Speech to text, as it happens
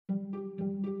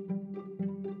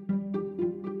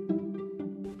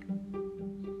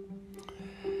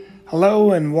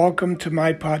Hello and welcome to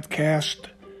my podcast,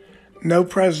 No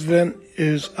President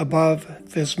is Above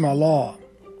FSMA Law.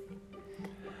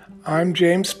 I'm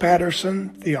James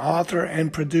Patterson, the author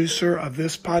and producer of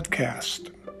this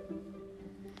podcast.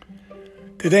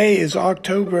 Today is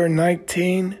October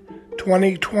 19,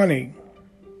 2020.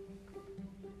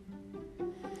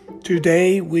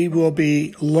 Today we will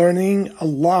be learning a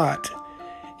lot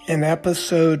in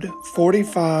episode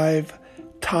 45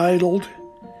 titled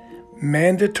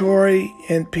Mandatory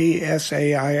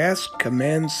NPSAIS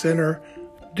Command Center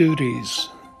Duties.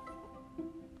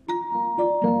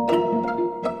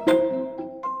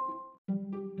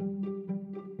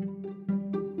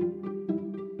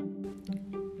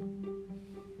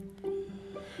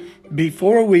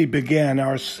 Before we begin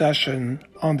our session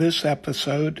on this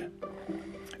episode,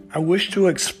 I wish to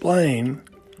explain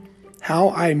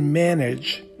how I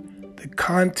manage the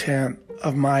content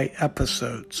of my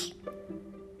episodes.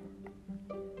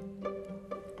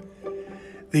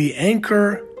 The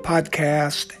Anchor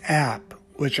Podcast app,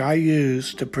 which I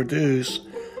use to produce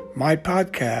my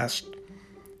podcast,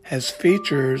 has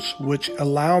features which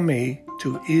allow me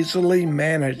to easily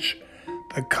manage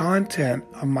the content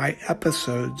of my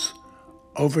episodes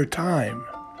over time.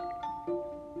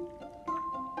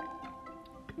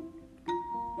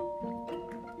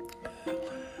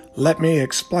 Let me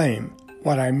explain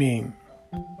what I mean.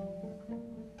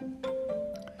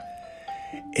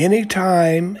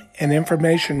 Anytime an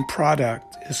information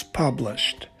product is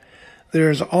published,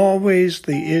 there is always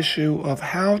the issue of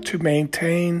how to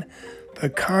maintain the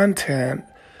content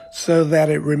so that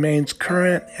it remains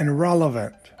current and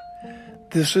relevant.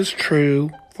 This is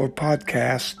true for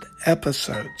podcast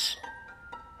episodes.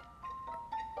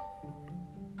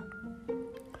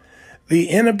 The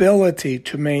inability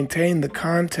to maintain the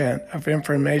content of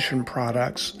information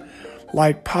products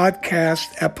like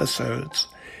podcast episodes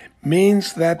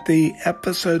means that the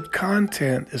episode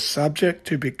content is subject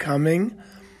to becoming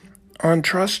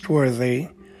untrustworthy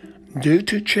due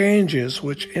to changes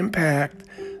which impact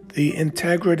the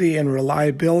integrity and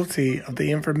reliability of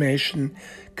the information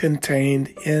contained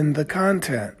in the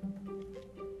content.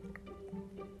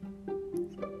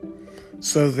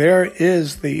 So there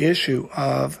is the issue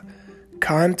of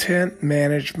content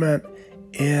management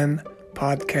in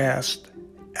podcast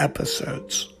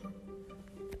episodes.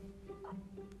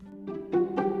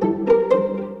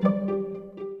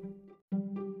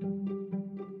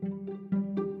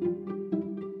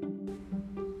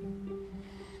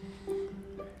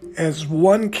 As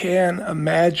one can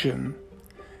imagine,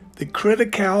 the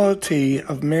criticality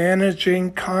of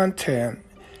managing content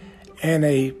in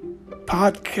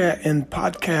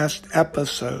podcast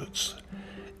episodes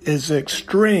is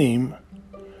extreme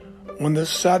when the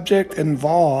subject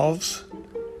involves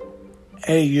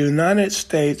a United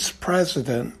States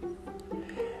president,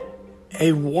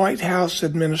 a White House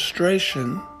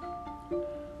administration,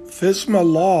 FSMA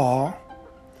law,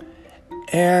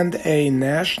 and a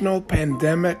National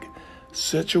Pandemic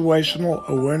Situational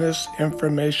Awareness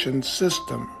Information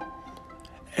System,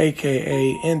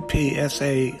 aka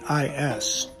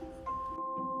NPSAIS.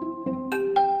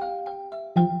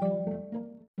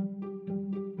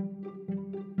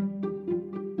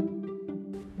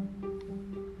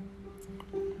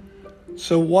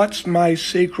 So what's my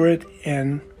secret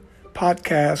in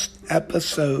podcast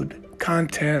episode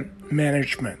content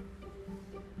management?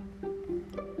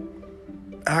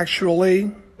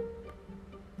 Actually,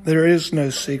 there is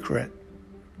no secret.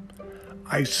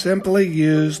 I simply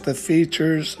use the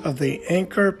features of the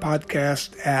Anchor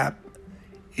Podcast app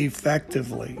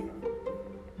effectively.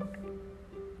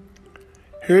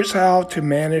 Here's how to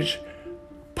manage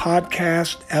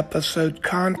podcast episode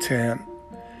content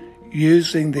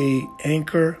using the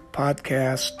Anchor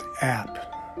Podcast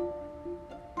app.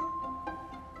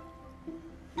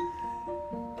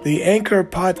 The Anchor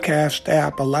Podcast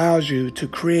app allows you to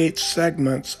create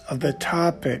segments of the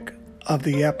topic of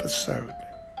the episode.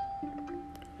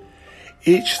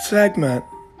 Each segment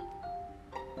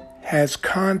has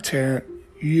content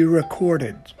you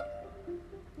recorded.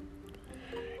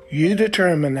 You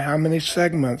determine how many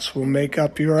segments will make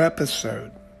up your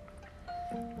episode.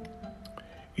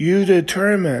 You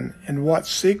determine in what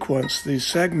sequence these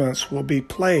segments will be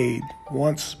played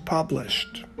once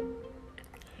published.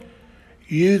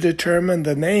 You determine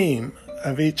the name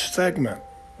of each segment.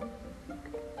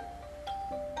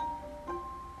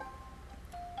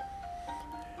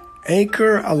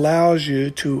 Anchor allows you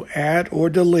to add or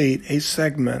delete a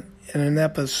segment in an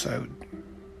episode.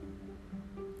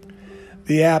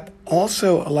 The app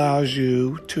also allows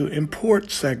you to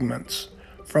import segments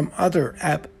from other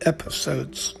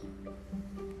episodes.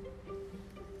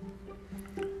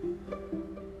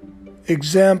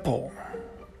 Example: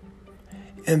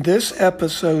 in this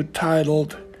episode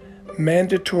titled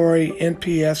Mandatory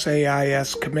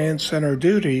NPSAIS Command Center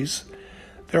Duties,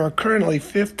 there are currently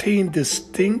 15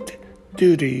 distinct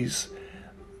duties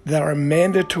that are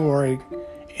mandatory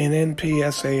in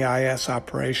NPSAIS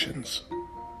operations.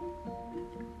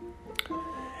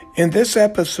 In this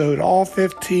episode, all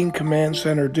 15 Command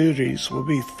Center duties will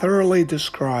be thoroughly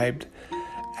described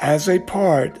as a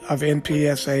part of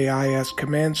NPSAIS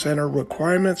Command Center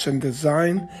requirements and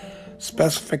design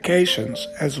specifications,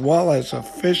 as well as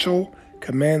official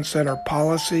Command Center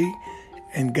policy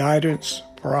and guidance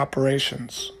for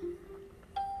operations.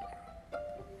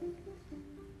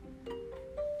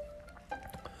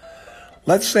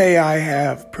 Let's say I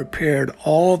have prepared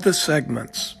all of the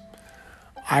segments.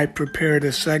 I prepared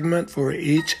a segment for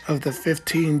each of the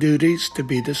 15 duties to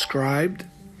be described.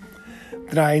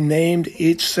 Then I named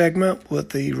each segment with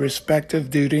the respective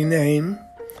duty name.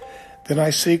 Then I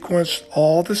sequenced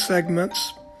all the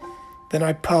segments. Then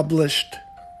I published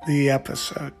the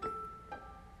episode.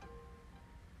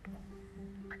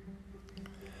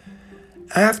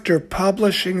 After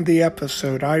publishing the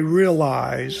episode, I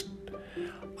realized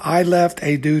I left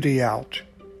a duty out,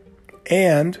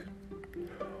 and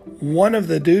one of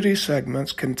the duty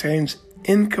segments contains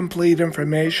incomplete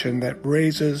information that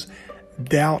raises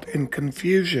doubt and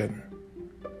confusion.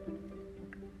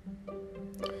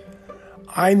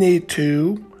 I need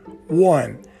to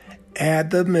 1. Add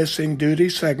the missing duty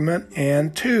segment,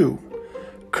 and 2.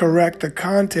 Correct the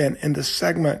content in the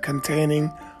segment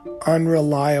containing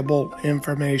unreliable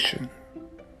information.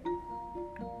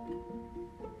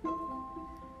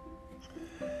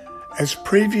 As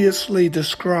previously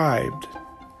described,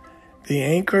 the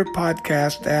Anchor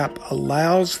Podcast app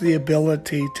allows the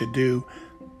ability to do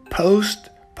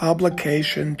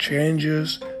post-publication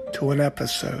changes to an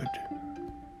episode.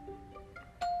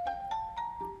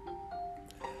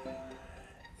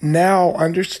 Now,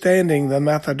 understanding the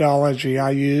methodology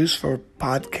I use for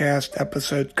podcast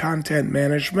episode content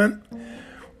management,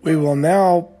 we will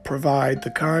now provide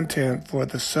the content for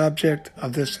the subject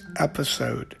of this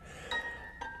episode: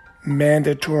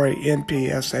 mandatory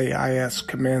NPSAIS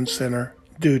Command Center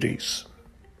duties.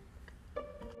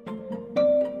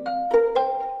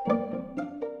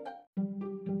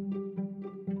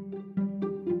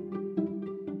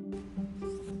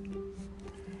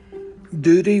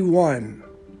 Duty 1.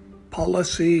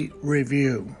 Policy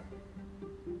Review.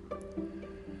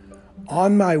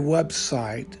 On my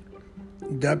website,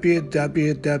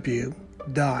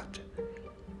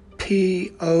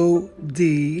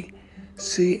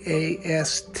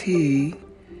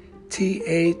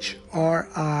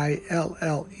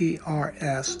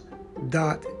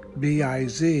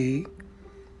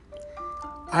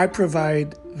 I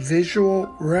provide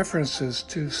visual references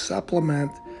to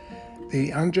supplement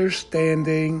the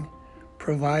understanding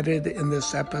provided in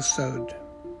this episode.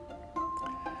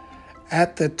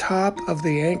 At the top of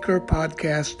the Anchor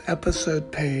Podcast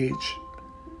episode page,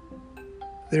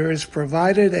 there is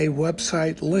provided a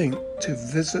website link to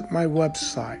visit my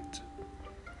website.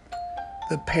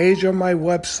 The page on my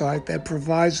website that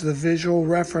provides the visual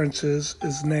references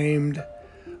is named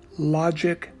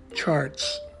Logic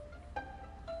Charts.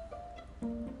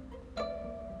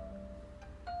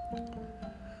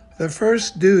 The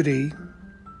first duty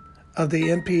of the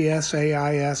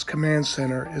NPSAIS Command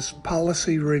Center is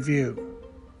policy review.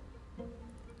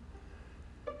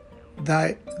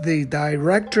 The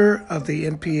director of the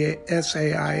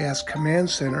NPSAIS Command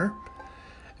Center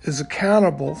is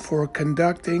accountable for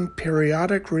conducting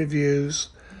periodic reviews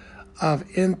of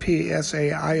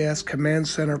NPSAIS Command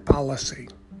Center policy.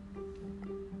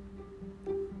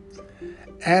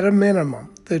 At a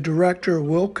minimum, the director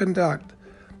will conduct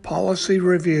policy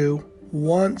review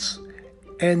once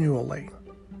annually.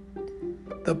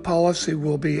 The policy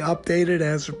will be updated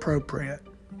as appropriate.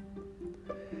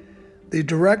 The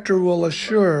director will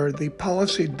assure the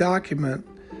policy document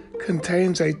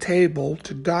contains a table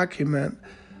to document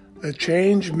the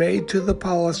change made to the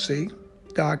policy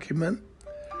document,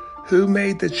 who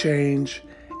made the change,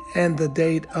 and the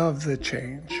date of the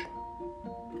change.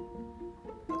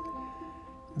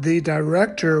 The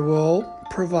director will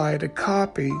provide a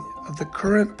copy of the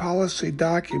current policy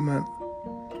document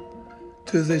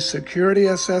to the security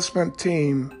assessment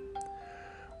team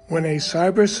when a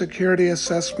cybersecurity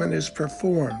assessment is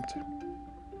performed.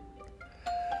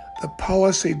 The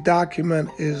policy document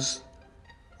is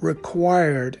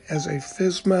required as a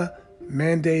FISMA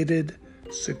mandated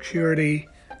security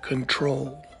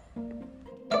control.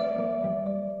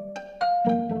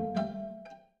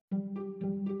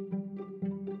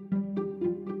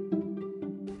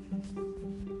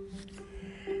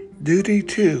 Duty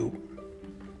 2,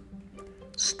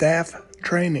 Staff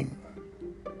Training.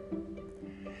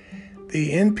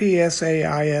 The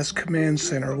NPSAIS Command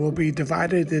Center will be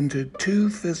divided into two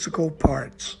physical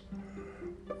parts: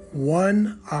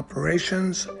 1,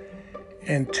 operations,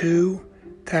 and 2,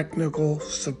 technical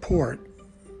support.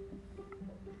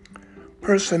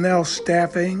 Personnel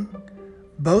staffing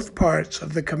both parts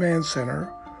of the Command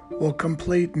Center will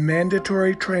complete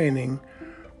mandatory training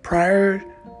prior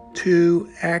to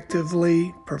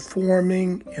actively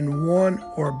performing in one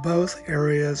or both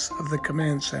areas of the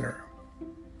Command Center.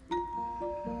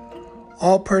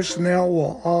 All personnel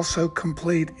will also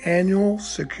complete annual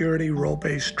security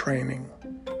role-based training.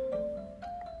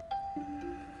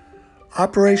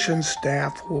 Operations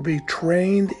staff will be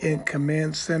trained in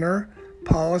Command Center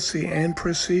policy and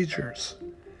procedures.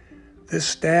 This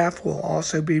staff will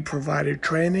also be provided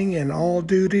training in all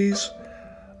duties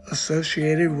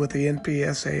associated with the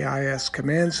NPSAIS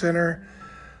Command Center,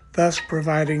 thus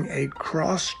providing a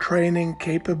cross-training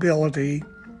capability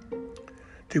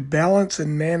to balance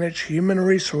and manage human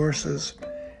resources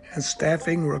and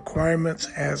staffing requirements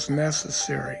as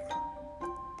necessary.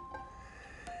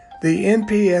 The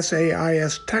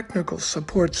NPSAIS technical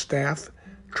support staff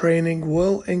training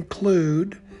will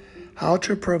include how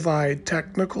to provide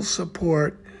technical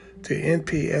support to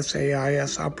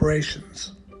NPSAIS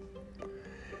operations.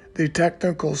 The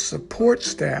technical support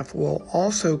staff will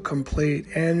also complete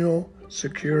annual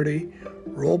security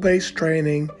role-based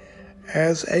training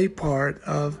as a part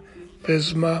of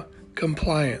FISMA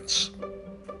compliance.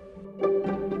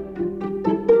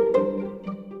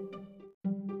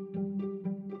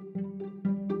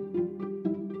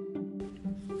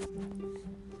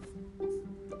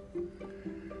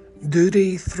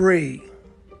 Duty 3,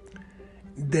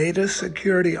 Data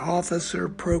Security Officer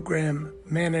Program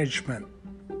Management.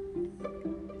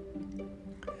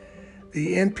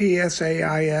 The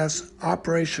NPSAIS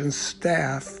operations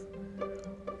staff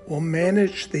will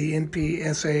manage the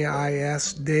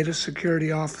NPSAIS Data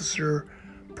Security Officer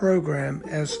Program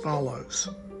as follows.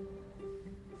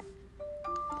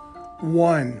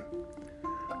 1.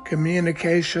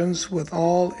 Communications with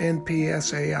all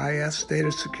NPSAIS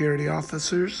Data Security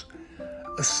Officers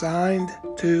assigned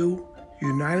to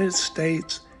United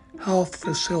States health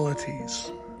facilities.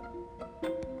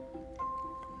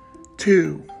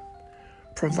 2.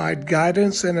 Provide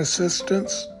guidance and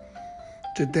assistance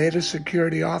to data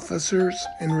security officers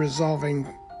in resolving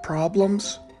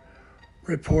problems,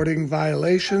 reporting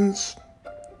violations,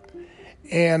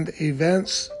 and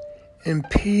events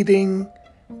impeding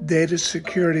data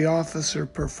security officer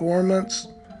performance,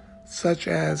 such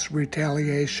as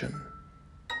retaliation.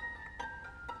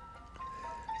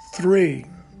 3.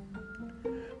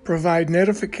 Provide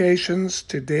notifications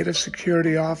to data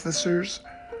security officers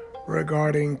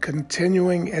regarding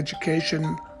continuing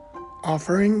education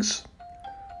offerings,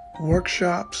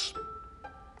 workshops,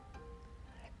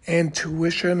 and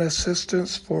tuition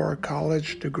assistance for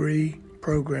college degree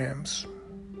programs.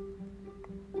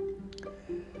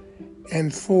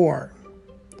 And 4,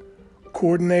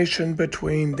 coordination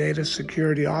between data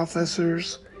security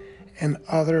officers and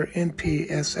other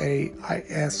NPSAIS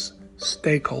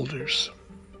stakeholders.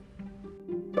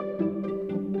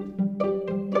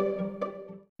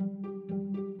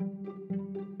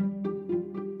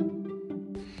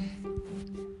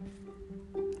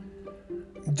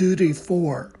 Duty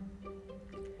 4,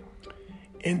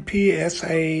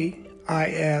 NPSAIS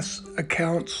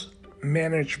Accounts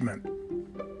Management.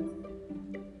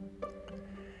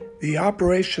 The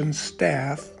operations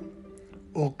staff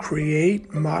will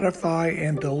create, modify,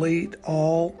 and delete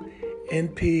all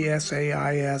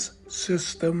NPSAIS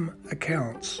system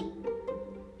accounts.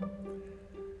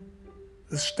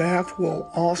 The staff will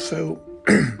also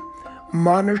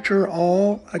monitor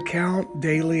all account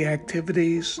daily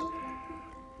activities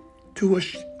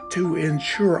to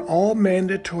ensure all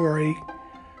mandatory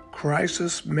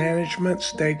crisis management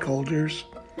stakeholders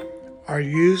are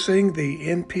using the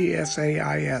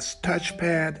NPSAIS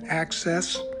touchpad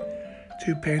access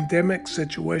to pandemic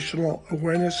situational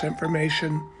awareness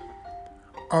information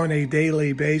on a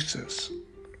daily basis.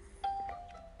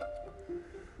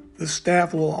 The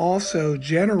staff will also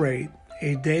generate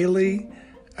a daily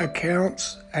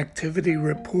accounts activity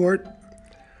report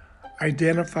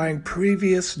identifying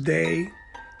previous day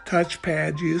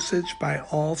touchpad usage by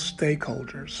all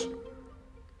stakeholders.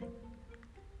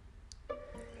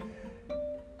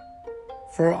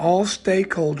 For all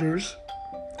stakeholders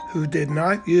who did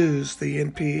not use the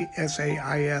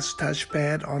NPSAIS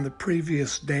touchpad on the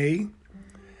previous day,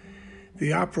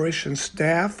 the operations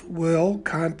staff will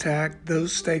contact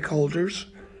those stakeholders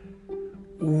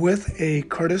with a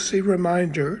courtesy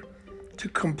reminder to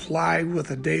comply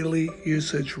with a daily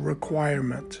usage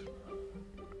requirement.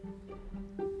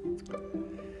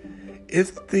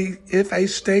 If a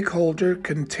stakeholder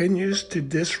continues to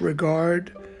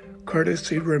disregard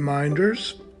courtesy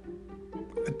reminders,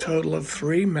 a total of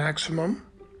 3 maximum,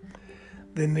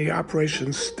 then the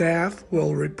operations staff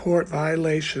will report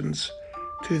violations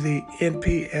to the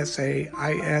NPSAIS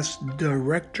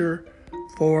Director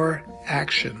for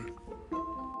action.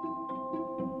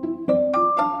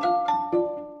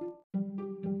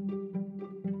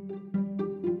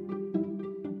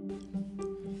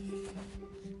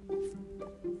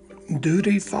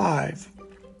 Duty 5,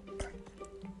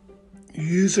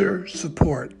 User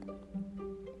Support.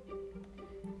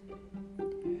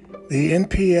 The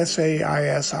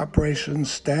NPSAIS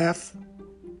operations staff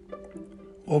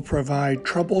will provide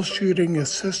troubleshooting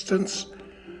assistance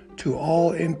to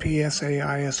all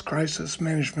NPSAIS crisis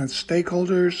management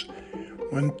stakeholders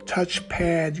when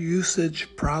touchpad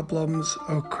usage problems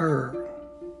occur.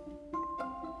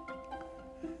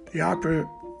 The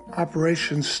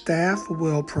operations staff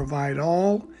will provide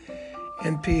all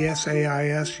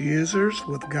NPSAIS users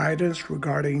with guidance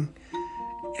regarding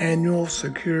annual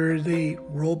security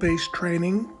rule-based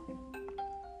training.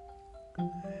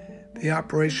 The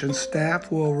operations staff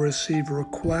will receive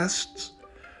requests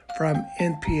from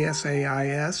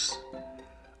NPSAIS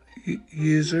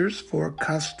users for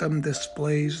custom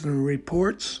displays and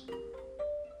reports.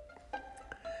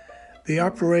 The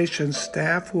operations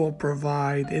staff will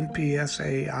provide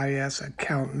NPSAIS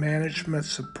account management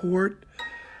support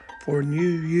for new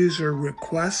user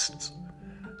requests,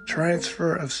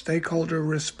 transfer of stakeholder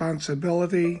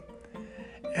responsibility,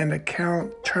 and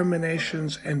account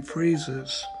terminations and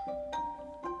freezes.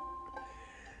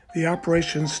 The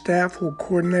operations staff will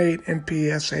coordinate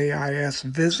NPSAIS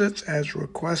visits as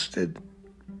requested.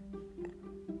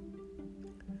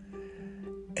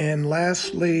 And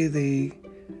lastly, the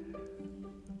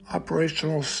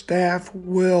operational staff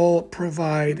will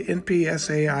provide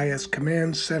NPSAIS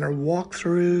Command Center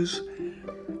walkthroughs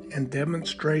and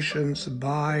demonstrations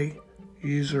by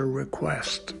user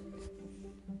request.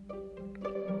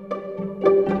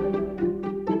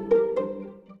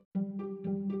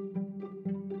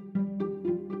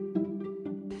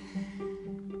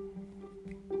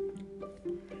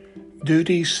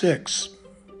 Duty 6,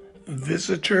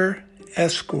 Visitor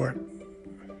Escort.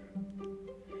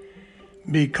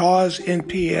 Because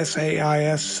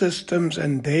NPSAIS systems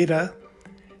and data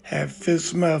have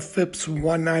FISMA FIPS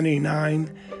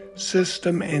 199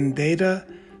 system and data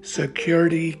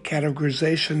security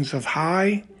categorizations of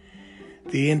high,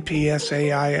 the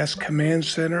NPSAIS Command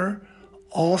Center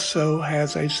also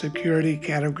has a security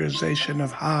categorization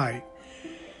of high,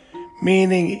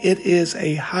 meaning it is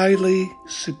a highly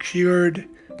secured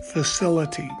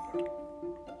facility.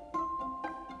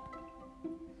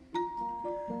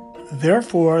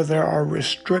 Therefore, there are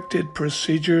restricted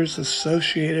procedures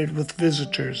associated with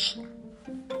visitors.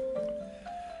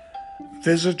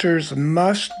 Visitors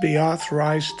must be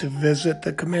authorized to visit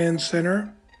the command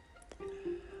center.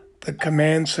 The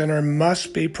command center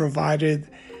must be provided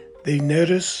the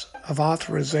notice of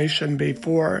authorization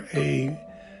before a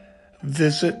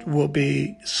visit will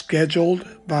be scheduled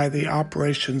by the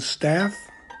operations staff.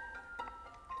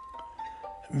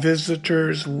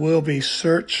 Visitors will be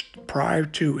searched prior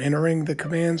to entering the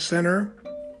command center.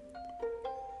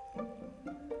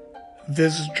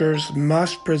 Visitors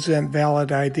must present valid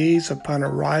IDs upon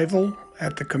arrival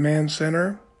at the command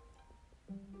center.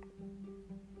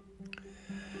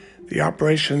 The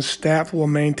operations staff will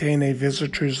maintain a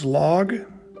visitor's log.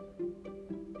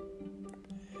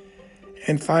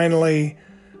 And finally,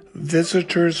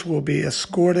 visitors will be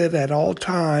escorted at all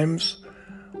times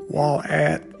while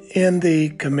in the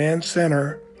command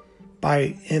center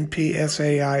by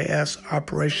NPSAIS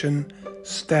operation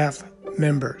staff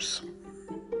members.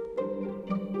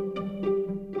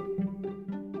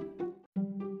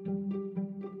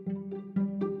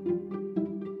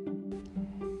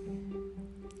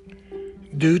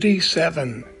 Duty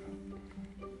 7,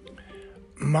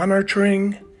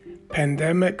 Monitoring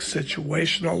Pandemic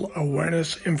Situational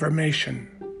Awareness Information.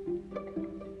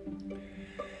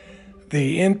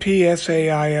 The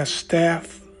NPSAIS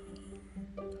staff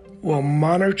will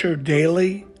monitor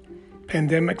daily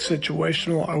pandemic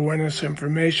situational awareness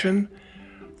information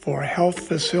for health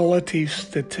facility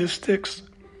statistics,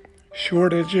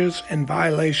 shortages, and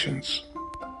violations.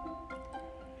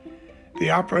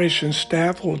 The operations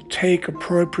staff will take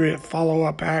appropriate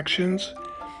follow-up actions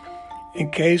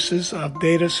in cases of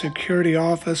data security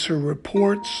officer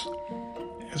reports,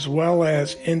 as well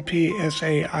as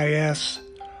NPSAIS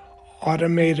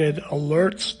automated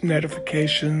alerts,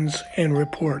 notifications, and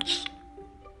reports.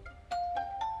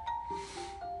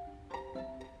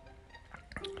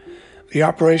 The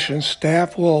operations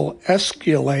staff will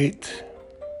escalate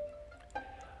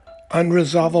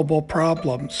unresolvable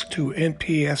problems to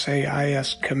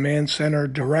NPSAIS Command Center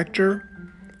Director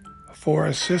for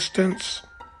assistance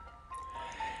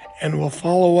and will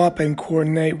follow up and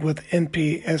coordinate with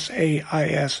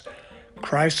NPSAIS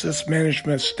crisis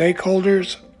management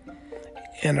stakeholders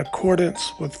in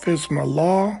accordance with FSMA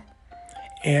law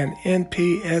and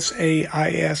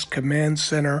NPSAIS Command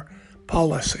Center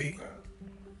policy.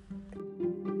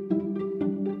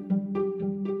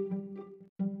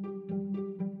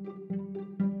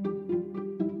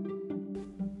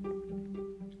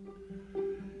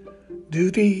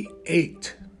 Duty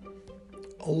 8.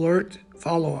 Alert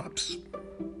follow-ups.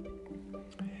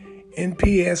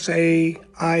 NPSAIS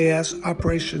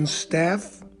operations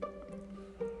staff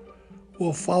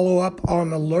will follow up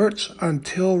on alerts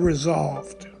until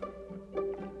resolved.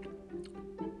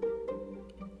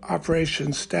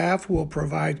 Operations staff will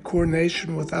provide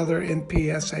coordination with other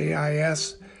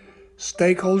NPSAIS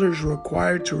stakeholders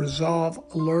required to resolve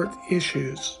alert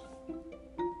issues.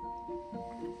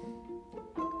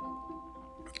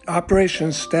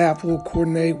 Operations staff will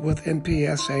coordinate with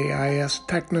NPSAIS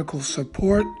technical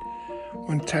support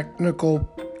when technical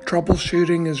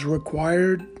troubleshooting is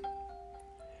required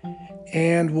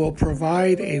and will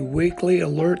provide a weekly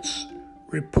alerts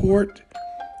report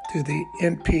to the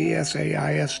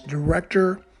NPSAIS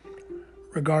director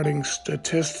regarding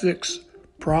statistics,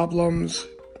 problems,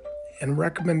 and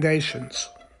recommendations.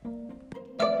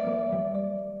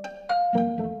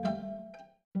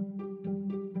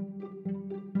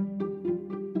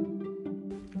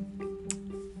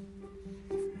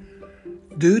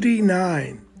 Duty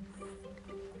 9.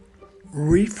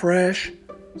 Refresh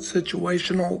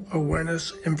situational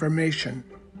awareness information.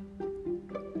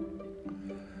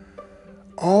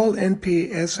 All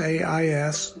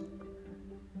NPSAIS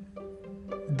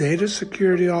data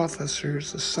security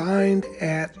officers assigned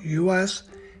at U.S.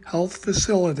 health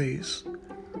facilities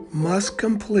must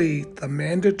complete the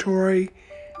mandatory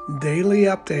daily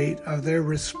update of their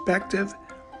respective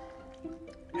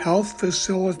health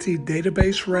facility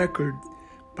database record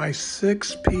by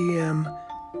 6 p.m.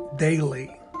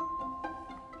 daily.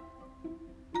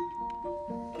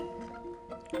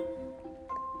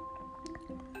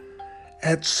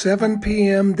 At 7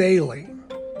 p.m. daily,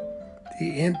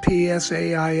 the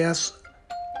NPSAIS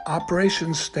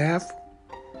operations staff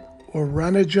will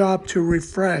run a job to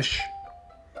refresh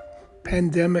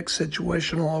pandemic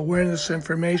situational awareness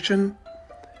information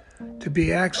to be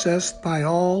accessed by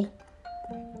all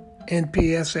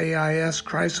NPSAIS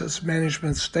crisis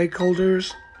management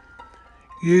stakeholders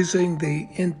using the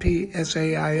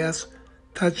NPSAIS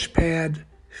touchpad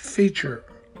feature.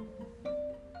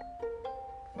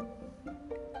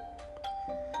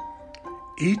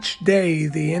 Each day,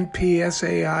 the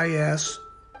NPSAIS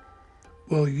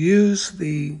will use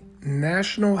the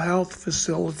National Health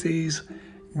Facilities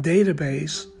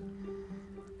database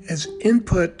as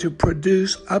input to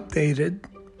produce updated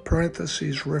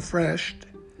 (refreshed)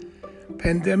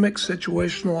 pandemic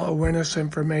situational awareness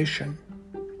information.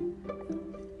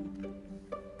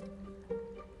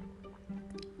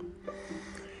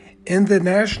 In the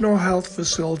National Health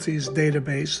Facilities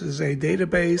database is a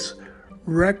database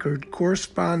record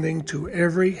corresponding to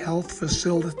every health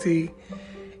facility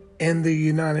in the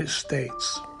United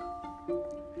States.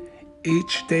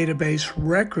 Each database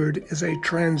record is a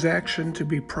transaction to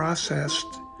be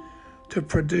processed to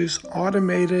produce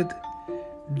automated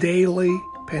daily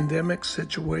pandemic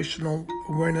situational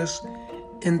awareness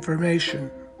information.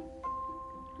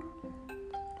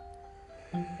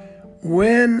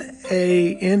 When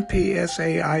a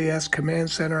NPSAIS Command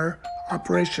Center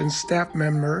operations staff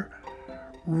member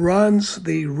runs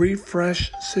the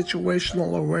refresh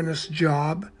situational awareness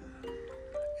job,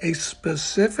 a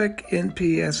specific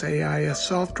NPSAIS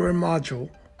software module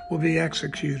will be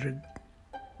executed.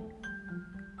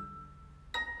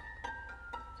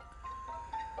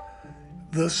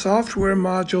 The software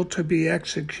module to be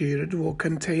executed will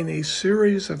contain a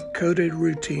series of coded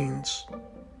routines.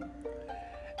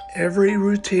 Every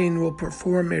routine will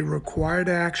perform a required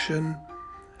action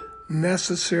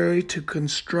necessary to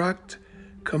construct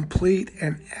complete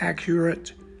and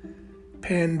accurate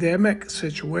pandemic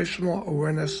situational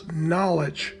awareness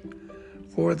knowledge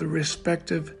for the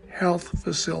respective health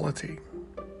facility.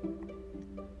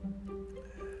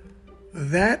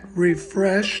 That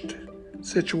refreshed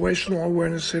situational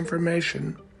awareness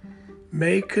information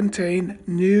may contain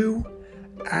new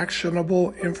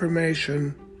actionable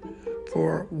information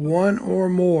for one or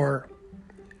more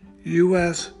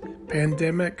U.S.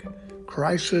 pandemic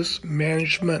crisis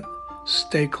management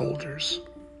stakeholders.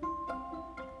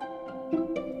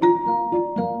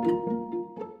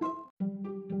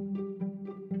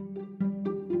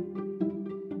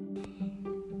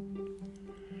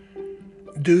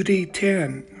 Duty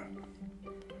 10,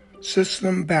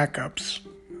 System Backups.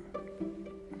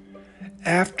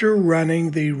 After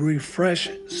running the Refresh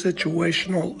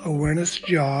Situational Awareness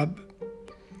job,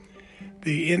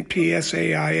 the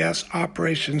NPSAIS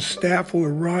operations staff will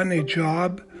run a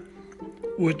job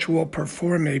which will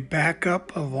perform a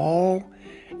backup of all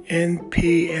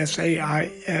NPSAIS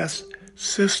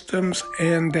systems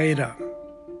and data.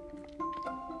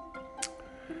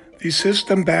 The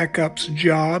system backups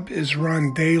job is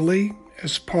run daily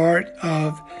as part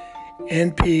of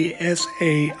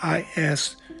NPSAIS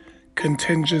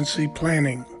contingency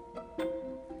planning.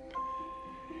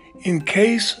 In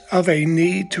case of a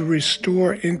need to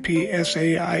restore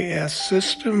NPSAIS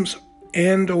systems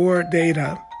and/or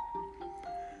data,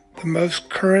 the most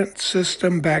current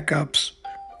system backups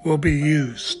will be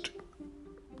used.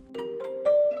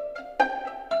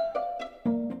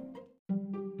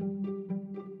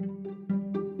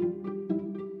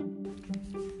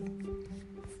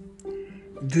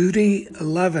 Duty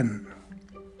 11,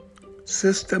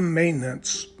 System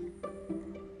Maintenance.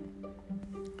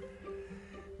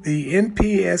 The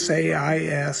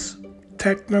NPSAIS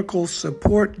Technical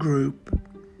Support Group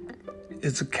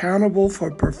is accountable for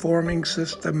performing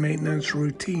system maintenance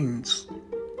routines.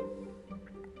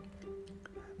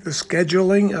 The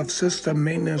scheduling of system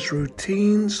maintenance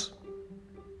routines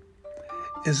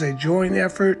is a joint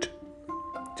effort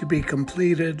to be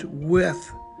completed with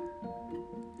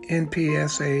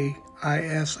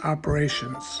NPSAIS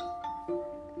operations.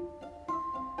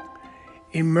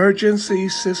 Emergency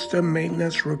system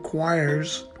maintenance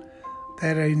requires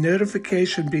that a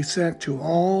notification be sent to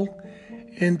all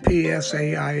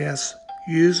NPSAIS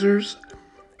users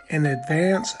in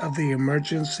advance of the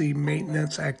emergency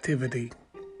maintenance activity.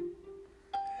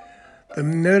 The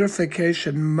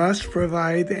notification must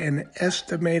provide an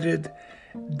estimated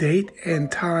date and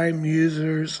time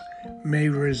users may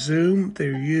resume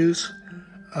their use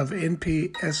of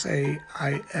NPSAIS.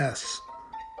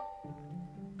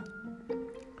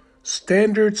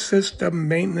 Standard system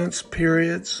maintenance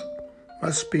periods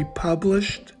must be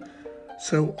published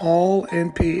so all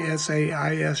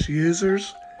NPSAIS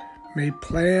users may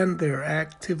plan their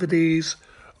activities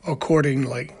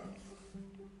accordingly.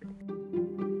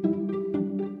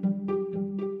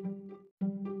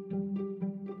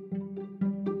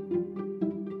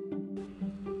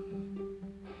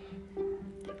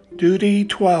 Duty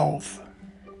 12,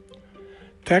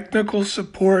 Technical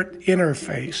Support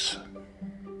Interface.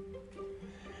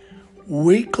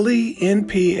 Weekly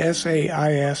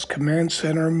NPSAIS Command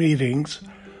Center meetings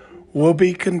will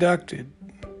be conducted.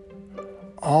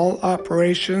 All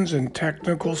operations and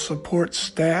technical support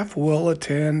staff will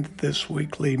attend this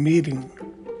weekly meeting.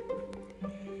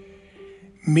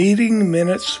 Meeting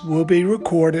minutes will be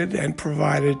recorded and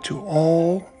provided to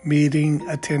all meeting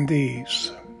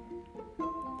attendees.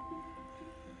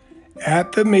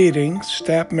 At the meeting,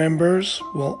 staff members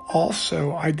will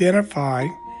also identify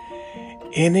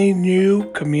any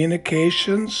new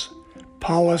communications,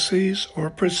 policies, or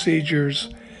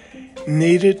procedures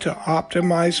needed to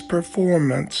optimize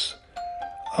performance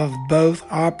of both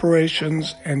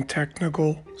operations and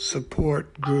technical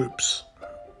support groups.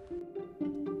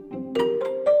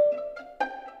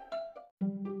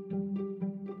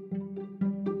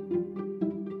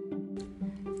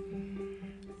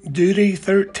 Duty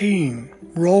 13,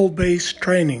 Role-Based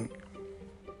Training.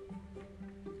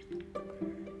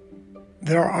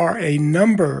 There are a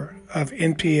number of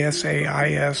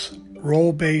NPSAIS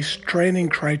role-based training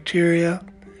criteria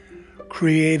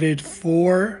created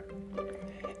for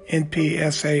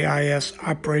NPSAIS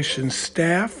operations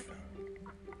staff,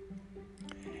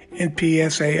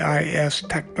 NPSAIS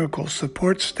technical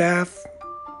support staff,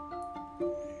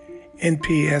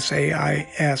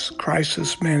 NPSAIS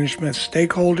crisis management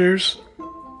stakeholders,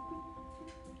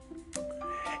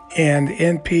 and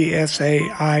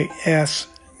NPSAIS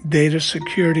data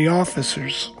security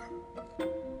officers.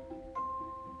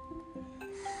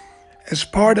 As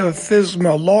part of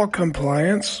FSMA law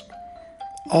compliance,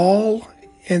 all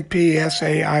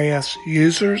NPSAIS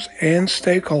users and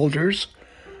stakeholders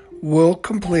will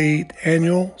complete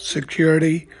annual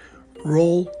security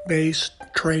role-based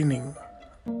training.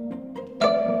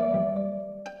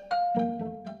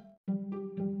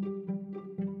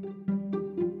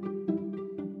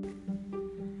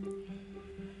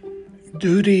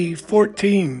 Duty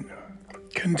 14,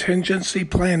 Contingency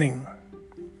Planning.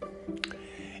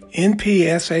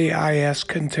 NPSAIS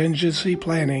contingency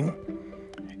planning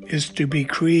is to be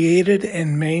created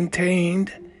and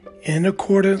maintained in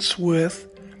accordance with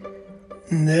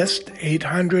NIST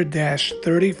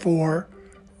 800-34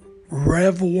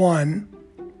 Rev 1,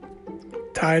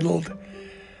 titled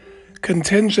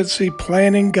Contingency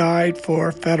Planning Guide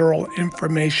for Federal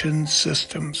Information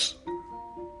Systems.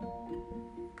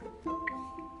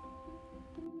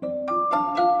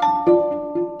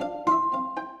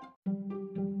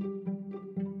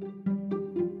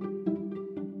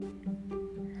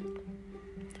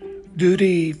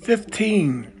 Duty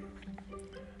 15,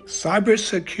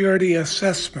 Cybersecurity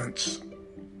Assessments.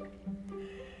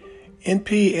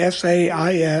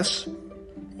 NPSAIS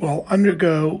will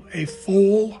undergo a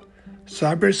full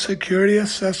cybersecurity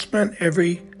assessment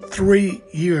every 3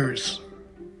 years.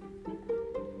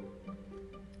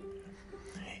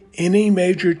 Any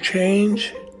major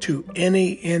change to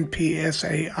any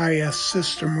NPSAIS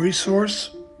system resource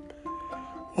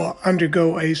will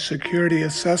undergo a security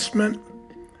assessment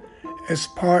as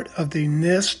part of the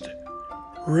NIST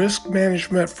Risk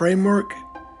Management Framework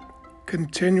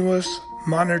Continuous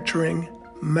Monitoring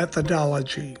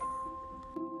Methodology.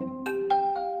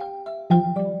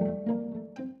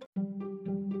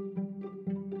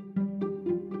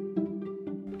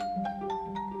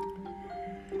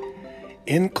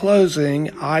 In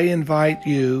closing, I invite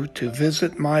you to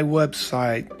visit my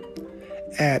website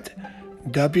at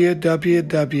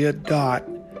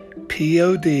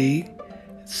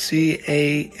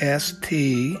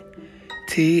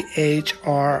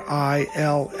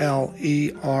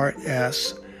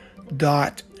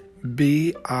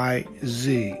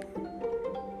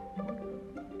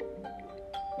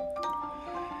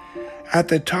At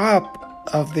the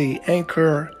top of the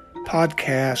Anchor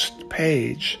podcast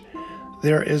page,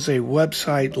 there is a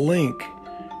website link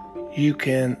you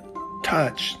can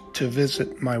touch to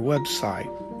visit my website.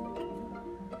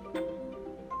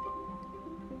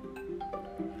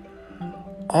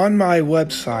 On my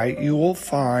website, you will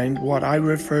find what I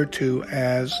refer to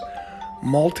as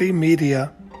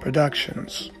multimedia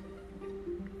productions.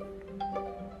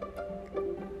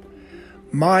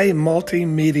 My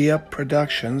multimedia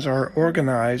productions are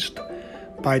organized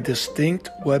by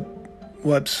distinct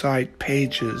website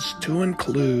pages to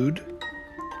include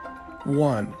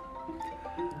 1.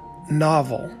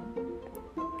 Novel.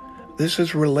 This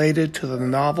is related to the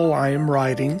novel I am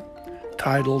writing,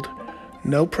 titled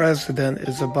No President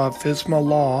is Above FSMA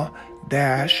Law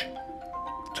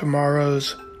 -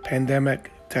 Tomorrow's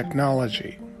Pandemic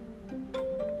Technology.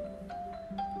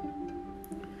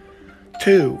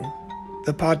 2.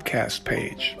 The podcast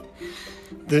page.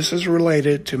 This is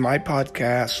related to my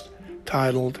podcast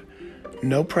titled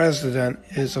No President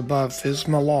is Above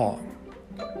FSMA Law.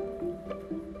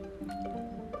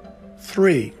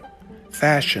 3.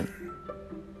 Fashion.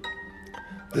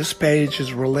 This page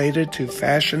is related to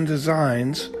fashion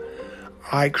designs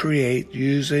I create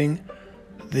using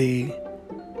the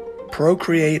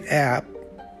Procreate app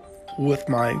with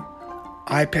my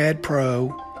iPad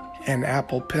Pro and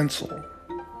Apple Pencil.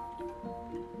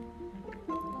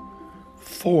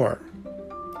 4.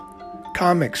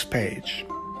 Comics page.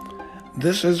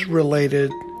 This is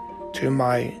related to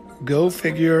my Go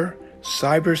Figure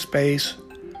Cyberspace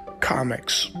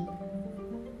comics.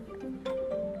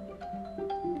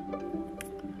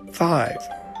 5.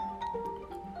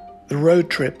 The Road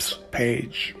Trips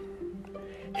page.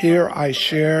 Here I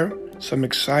share some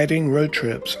exciting road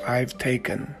trips I've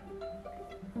taken.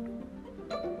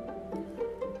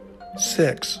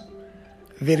 6.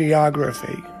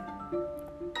 Videography.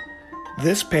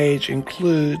 This page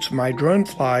includes my drone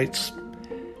flights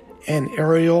and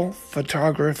aerial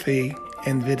photography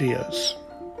and videos.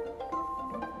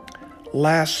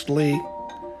 Lastly,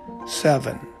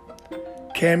 7.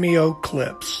 Cameo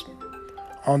clips.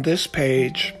 On this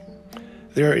page,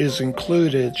 there is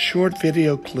included short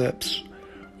video clips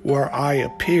where I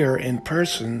appear in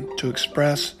person to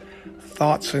express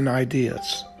thoughts and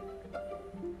ideas.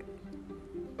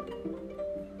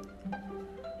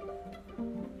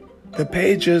 The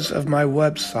pages of my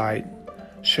website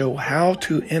show how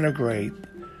to integrate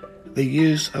the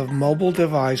use of mobile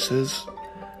devices,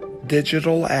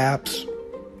 digital apps,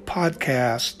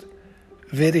 podcast,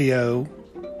 video,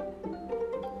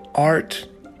 art,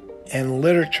 and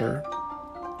literature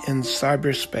in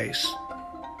cyberspace.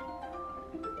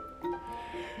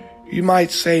 You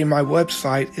might say my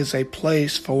website is a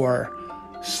place for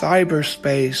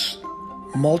cyberspace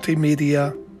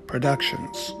multimedia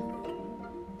productions.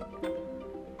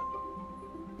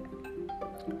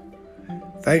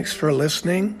 Thanks for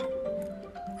listening.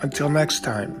 Until next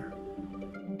time.